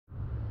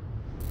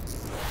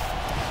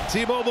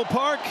T-Mobile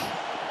Park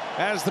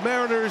as the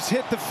Mariners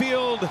hit the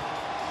field,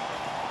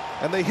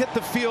 and they hit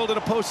the field in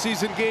a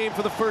postseason game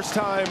for the first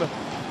time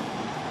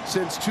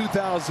since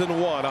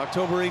 2001,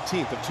 October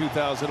 18th of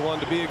 2001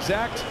 to be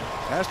exact.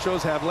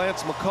 Astros have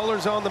Lance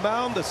McCullers on the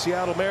mound. The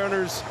Seattle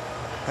Mariners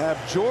have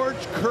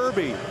George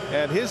Kirby,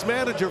 and his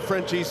manager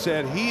Frenchie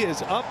said he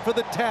is up for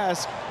the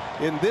task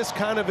in this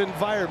kind of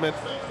environment,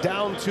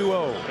 down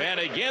 2-0. And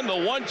again, the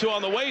 1-2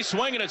 on the way,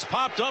 swing, and it's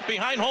popped up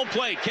behind home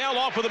plate. Cal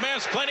off with the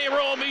mask, plenty of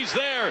room, he's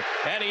there,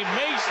 and he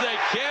makes the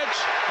catch,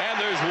 and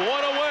there's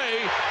one away.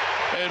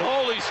 And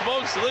holy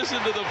smokes,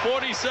 listen to the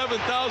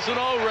 47,000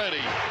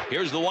 already.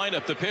 Here's the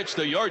windup, the pitch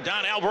to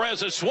Yordan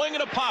Alvarez, a swing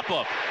and a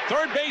pop-up.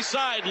 Third base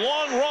side,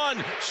 long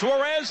run.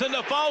 Suarez in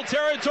the foul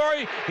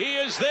territory. He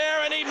is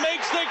there, and he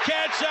makes the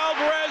catch.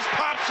 Alvarez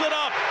pops it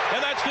up,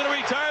 and that's going to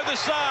retire the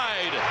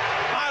side.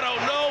 I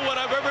don't know when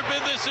I've ever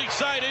been this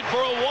excited for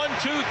a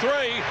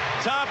 1-2-3,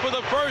 top of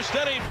the first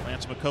inning.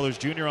 Lance McCullers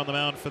Jr. on the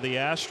mound for the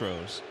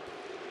Astros.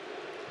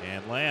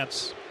 And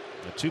Lance,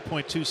 a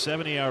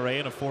 2.27 ERA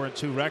and a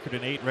 4-2 record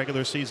in 8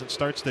 regular season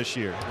starts this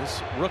year.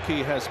 This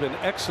rookie has been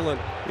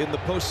excellent in the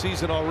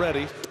postseason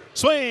already.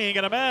 Swing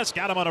and a miss.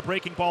 Got him on a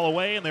breaking ball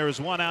away, and there is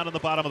one out in the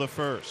bottom of the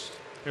first.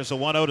 Here's a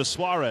 1-0 to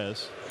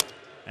Suarez.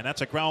 And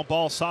that's a ground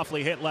ball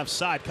softly hit left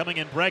side. Coming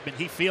in Bregman.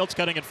 He fields,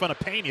 cutting in front of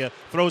Pena.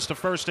 Throws to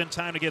first in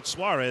time to get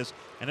Suarez.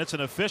 And it's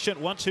an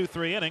efficient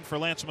 1-2-3 inning for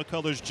Lance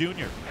McCullers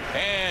Jr.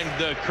 And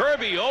the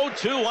Kirby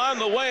 0-2 on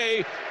the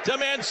way to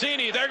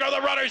Mancini. There go the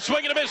runners.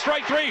 Swing and a miss.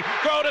 Strike three.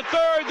 Throw to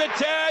third. The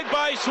tag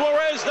by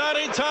Suarez not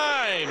in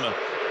time.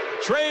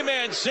 Trey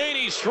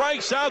Mancini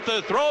strikes out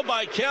the throw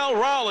by Cal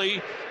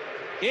Raleigh.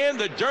 In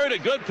the dirt, a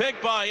good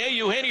pick by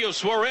Eugenio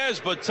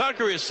Suarez, but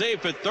Tucker is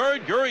safe at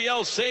third.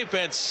 Gurriel safe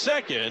at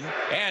second.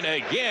 And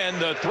again,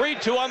 the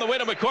 3-2 on the way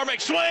to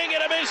McCormick. Swing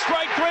and a miss,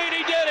 strike three, and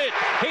he did it.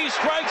 He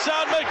strikes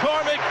out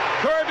McCormick.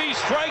 Kirby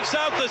strikes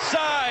out the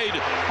side.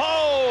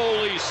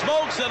 Holy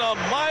smokes, and a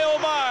my oh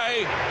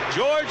my.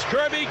 George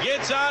Kirby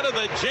gets out of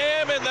the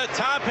jam in the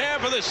top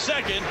half of the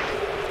second.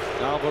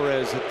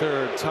 Alvarez at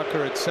third,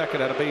 Tucker at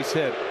second on a base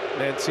hit.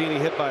 Mancini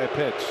hit by a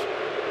pitch.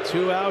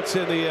 2 outs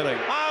in the inning.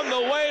 On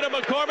the way to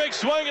McCormick,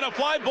 swing and a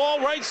fly ball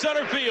right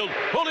center field.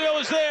 Julio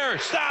is there,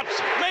 stops,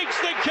 makes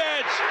the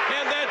catch,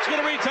 and that's going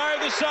to retire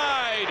the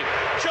side.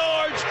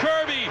 George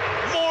Kirby,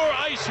 more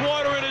ice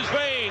water in his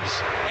veins,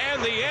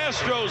 and the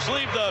Astros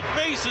leave the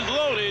bases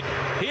loaded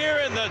here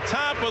in the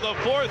top of the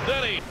fourth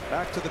inning.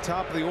 Back to the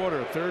top of the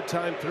order, third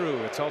time through.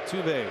 It's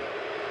Altuve.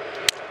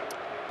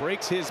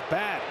 Breaks his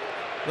bat.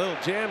 Little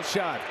jam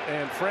shot,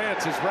 and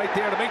France is right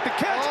there to make the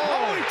catch.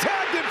 Oh, he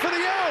tagged him for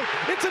the out.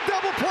 It's a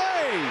double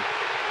play.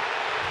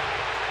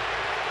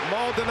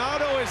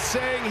 Maldonado is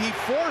saying he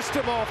forced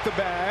him off the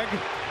bag.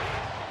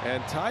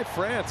 And Ty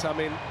France, I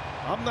mean,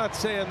 I'm not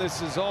saying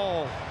this is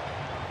all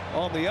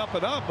on the up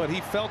and up, but he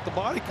felt the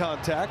body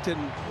contact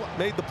and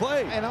made the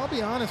play. And I'll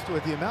be honest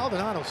with you,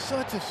 Maldonado's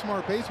such a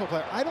smart baseball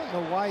player. I don't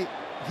know why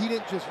he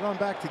didn't just run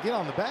back to get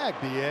on the bag,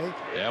 B.A.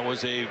 That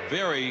was a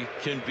very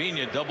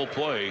convenient double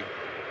play.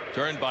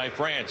 Turned by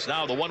France.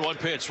 Now the 1-1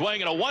 pitch.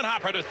 Swing and a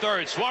one-hopper to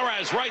third.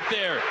 Suarez right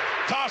there.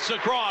 Toss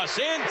across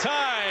in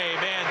time.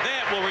 And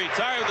that will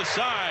retire the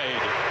side.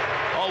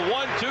 A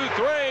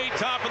 1-2-3.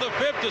 Top of the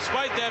fifth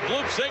despite that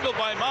bloop single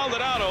by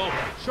Maldonado.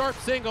 Sharp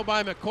single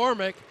by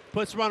McCormick.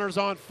 Puts runners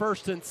on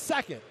first and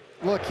second.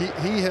 Look,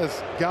 he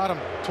has got him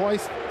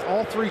twice,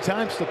 all 3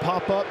 times to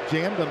pop up,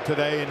 jammed him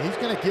today, and he's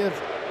going to give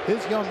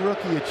his young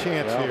rookie a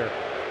chance here.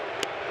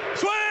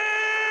 Swing!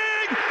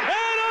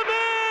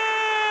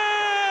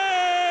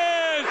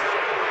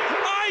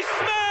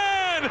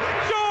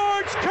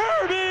 George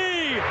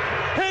Kirby,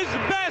 his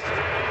best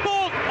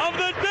bolt of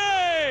the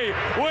day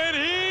when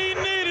he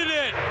needed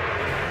it.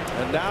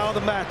 And now the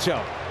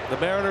matchup. The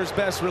Mariners'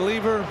 best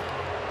reliever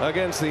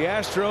against the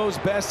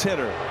Astros' best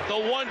hitter. The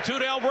 1-2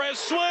 to Alvarez,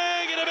 swing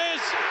and a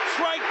miss,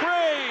 strike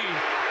three.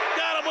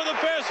 Got him with a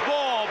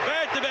fastball.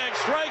 Back-to-back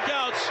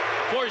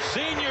strikeouts for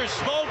Senior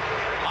Smoke.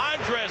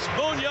 Andres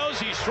Munoz,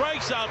 he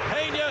strikes out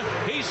Pena,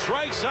 he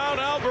strikes out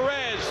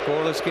Alvarez.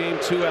 Scoreless game,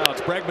 2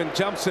 outs. Bregman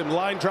jumps him,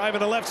 line drive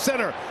into left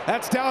center.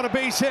 That's down, a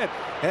base hit,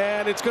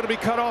 and it's going to be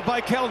cut off by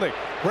Kelnick.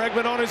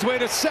 Bregman on his way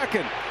to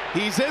second.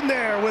 He's in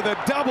there with a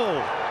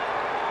double.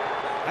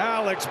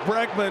 Alex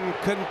Bregman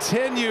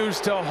continues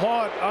to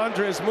haunt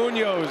Andres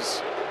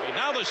Munoz.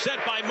 Now the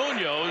set by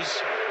Munoz.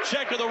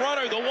 Check of the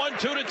runner, the 1-2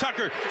 to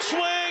Tucker.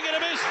 Swing and a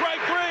miss,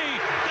 strike three.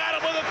 Got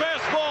him with a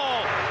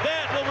fastball.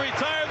 That will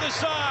retire the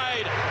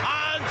side.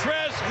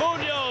 Andres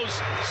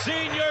Munoz,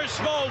 Senior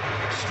Smoke,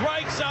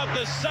 strikes out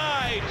the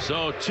side.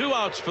 So 2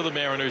 outs for the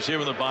Mariners here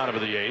in the bottom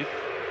of the 8th.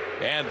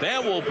 And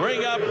that will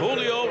bring up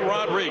Julio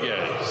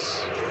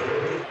Rodriguez.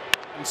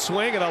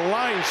 Swing and a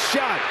line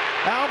shot.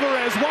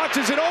 Alvarez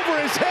watches it over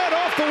his head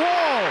off the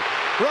wall.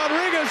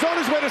 Rodriguez on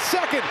his way to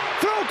second.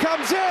 Throw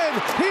comes in.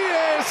 He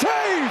is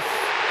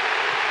safe.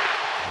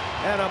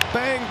 And a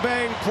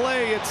bang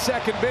play at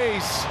second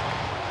base.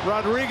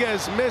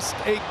 Rodriguez missed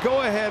a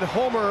go-ahead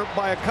homer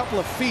by a couple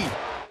of feet.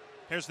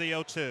 Here's the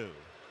 0-2.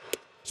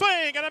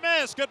 Swing and a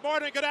miss. Good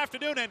morning, good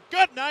afternoon, and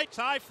good night,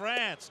 Ty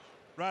France.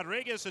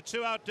 Rodriguez, a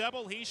 2-out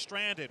double. He's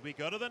stranded. We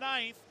go to the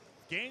ninth.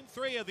 Game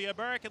 3 of the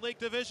American League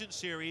Division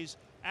Series.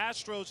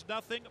 Astros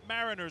nothing,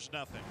 Mariners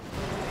nothing.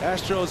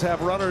 Astros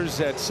have runners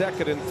at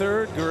second and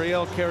third.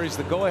 Gurriel carries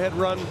the go-ahead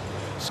run.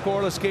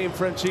 Scoreless game,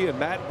 Frenchie, and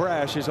Matt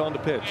Brash is on the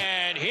pitch.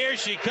 And here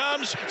she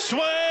comes.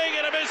 Swing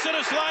and a miss and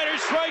a slider.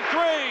 Strike 3.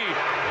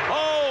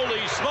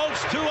 Holy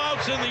smokes. 2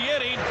 outs in the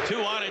inning.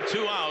 2 on and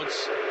 2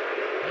 outs.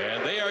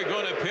 And they are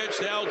going to pitch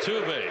to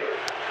Altuve.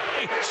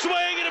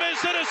 Swing and a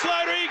miss and a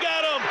slider. He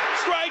got him.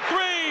 Strike 3.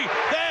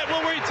 That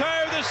will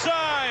retire the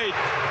side.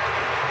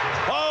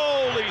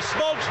 Holy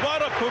smokes.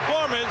 What a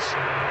performance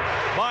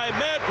by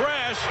Matt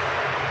Brash.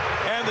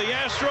 And the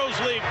Astros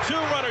leave 2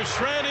 runners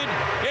stranded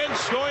in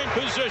scoring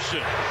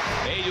position.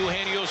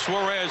 Eugenio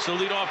Suarez to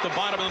lead off the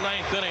bottom of the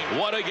 9th inning.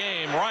 What a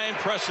game. Ryan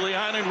Presley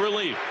on in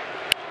relief.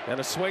 And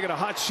a swing and a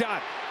hot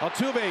shot.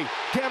 Altuve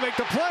can't make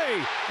the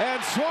play.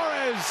 And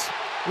Suarez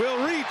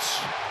will reach.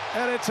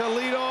 And it's a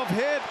leadoff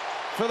hit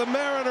for the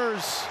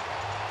Mariners.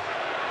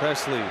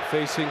 Presley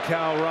facing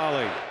Cal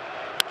Raleigh.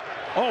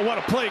 Oh, what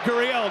a play.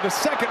 Gurriel to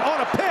second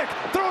on a pick.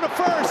 Throw to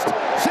first.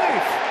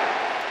 Safe.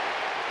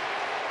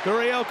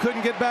 Gurriel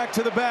couldn't get back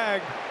to the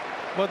bag,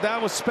 but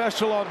that was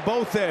special on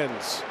both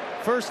ends.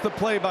 First the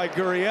play by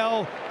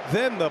Gurriel,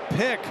 then the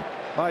pick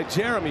by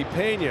Jeremy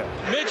Pena.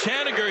 Mitch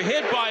Haniger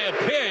hit by a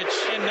pitch,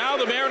 and now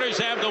the Mariners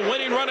have the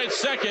winning run at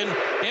second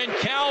in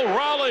Cal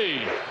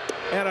Raleigh.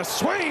 And a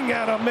swing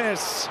and a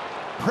miss.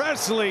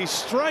 Presley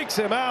strikes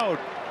him out.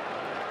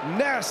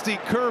 Nasty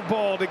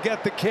curveball to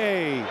get the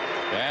K.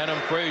 Adam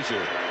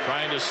Frazier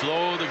trying to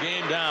slow the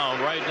game down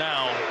right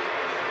now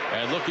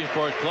and looking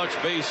for a clutch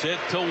base hit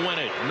to win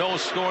it. No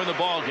score in the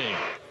ball game.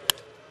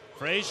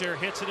 Frazier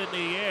hits it in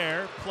the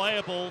air.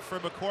 Playable for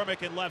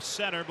McCormick in left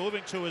center.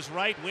 Moving to his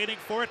right, waiting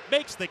for it.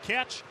 Makes the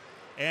catch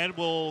and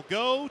will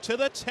go to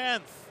the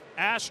 10th.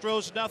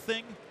 Astros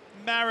nothing,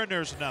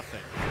 Mariners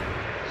nothing.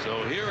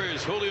 So here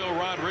is Julio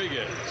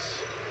Rodriguez.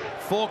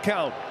 Full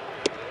count.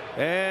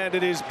 And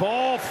it is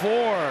ball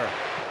 4.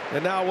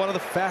 And now one of the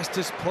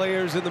fastest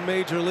players in the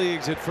major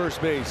leagues at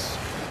first base.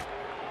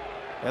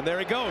 And there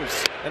he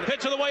goes. And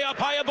pitch of the way up,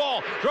 high a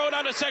ball. Throw it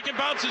on to second,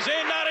 bounces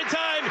in, not in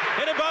time,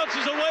 and it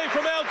bounces away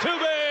from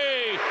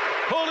Altuve.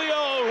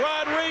 Julio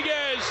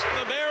Rodriguez.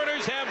 The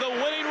Mariners have the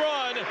winning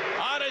run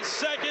on its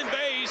second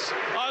base.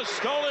 A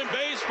stolen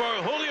base for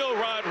Julio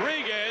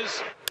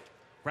Rodriguez.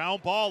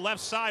 Ground ball left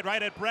side,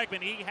 right at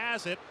Bregman. He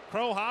has it.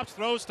 Crow hops,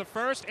 throws to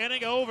first,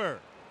 inning over.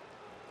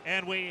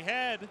 And we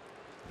head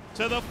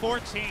to the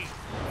 14th.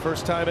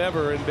 First time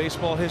ever in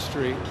baseball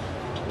history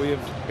we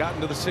have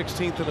gotten to the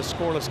 16th in a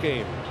scoreless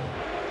game.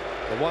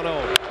 The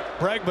 1-0.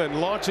 Bregman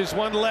launches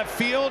one left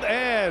field,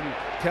 and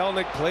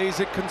Kelenic plays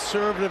it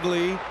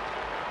conservatively.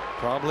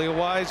 Probably a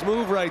wise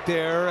move right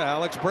there.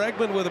 Alex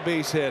Bregman with a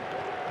base hit.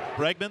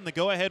 Bregman, the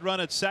go-ahead run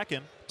at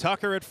second.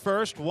 Tucker at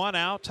first, 1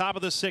 out, top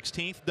of the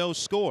 16th, no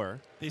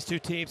score. These two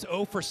teams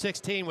 0 for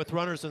 16 with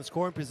runners in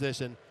scoring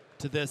position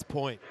to this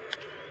point.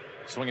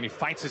 Swinging, he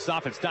fights this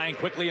off. It's dying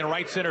quickly in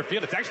right center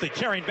field. It's actually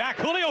carrying back.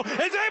 Julio is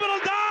able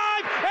to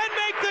dive and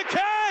make the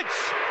catch.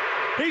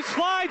 He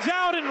slides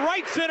out in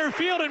right center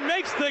field and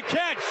makes the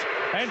catch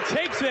and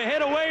takes a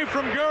hit away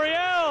from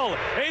Gurriel.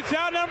 It's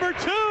out number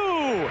 2.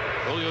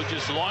 Julio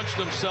just launched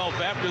himself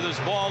after this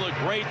ball. A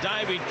great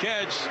diving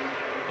catch.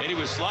 And he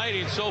was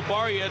sliding so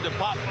far he had to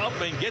pop up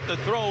and get the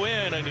throw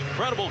in. An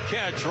incredible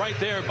catch right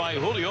there by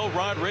Julio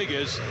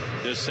Rodriguez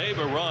to save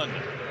a run.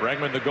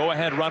 Bregman, the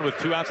go-ahead run with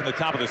 2 outs in the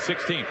top of the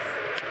 16th.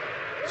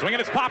 Swinging,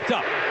 it's popped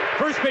up.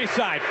 First base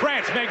side,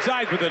 France makes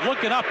eyes with it,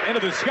 looking up into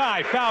the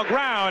sky, foul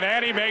ground,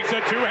 and he makes a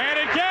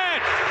 2-handed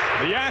catch.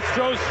 The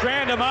Astros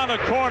strand him on the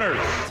corners.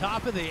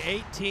 Top of the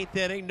 18th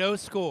inning, no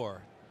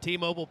score.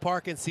 T-Mobile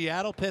Park in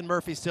Seattle. Penn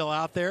Murphy still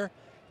out there.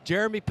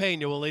 Jeremy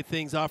Pena will lead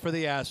things off for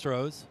the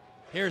Astros.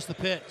 Here's the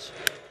pitch.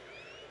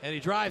 And he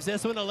drives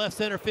this one to left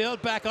center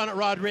field. Back on it,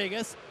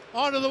 Rodriguez.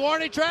 Onto the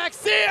warning track.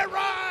 See it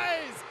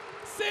rise!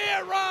 See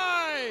it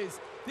rise!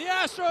 The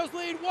Astros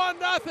lead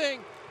 1-0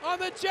 on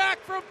the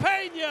jack from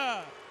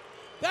Pena.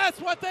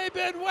 That's what they've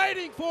been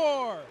waiting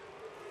for.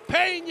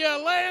 Pena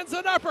lands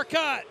an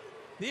uppercut.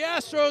 The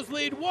Astros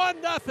lead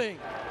 1-0.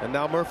 And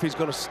now Murphy's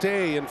going to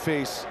stay and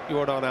face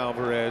Yordan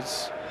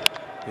Alvarez.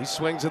 He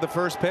swings at the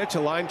first pitch,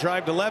 a line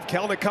drive to left.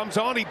 Kelenic comes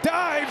on, he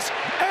dives,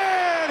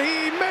 and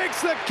he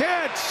makes the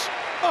catch.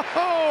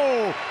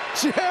 Oh,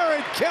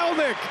 Jared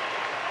Kelenic.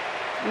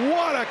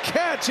 What a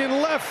catch in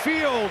left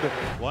field.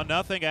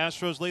 1-0,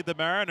 Astros lead the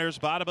Mariners,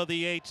 bottom of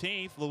the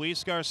 18th.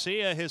 Luis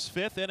Garcia, his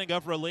 5th inning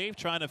of relief,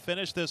 trying to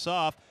finish this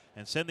off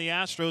and send the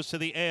Astros to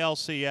the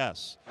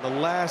ALCS. The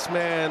last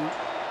man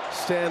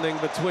standing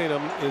between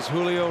them is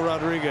Julio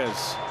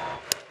Rodriguez.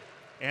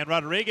 And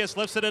Rodriguez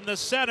lifts it in the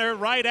center,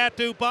 right at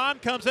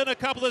Dubon, comes in a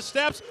couple of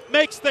steps,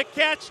 makes the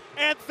catch,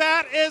 and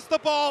that is the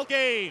ball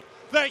game.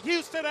 The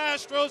Houston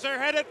Astros are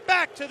headed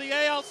back to the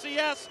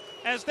ALCS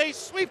as they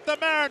sweep the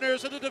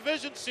Mariners in the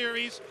division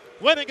series,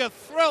 winning a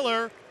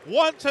thriller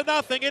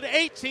 1-0 in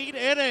 18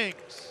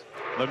 innings.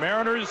 The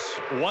Mariners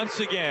once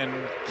again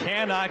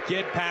cannot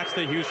get past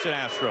the Houston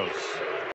Astros.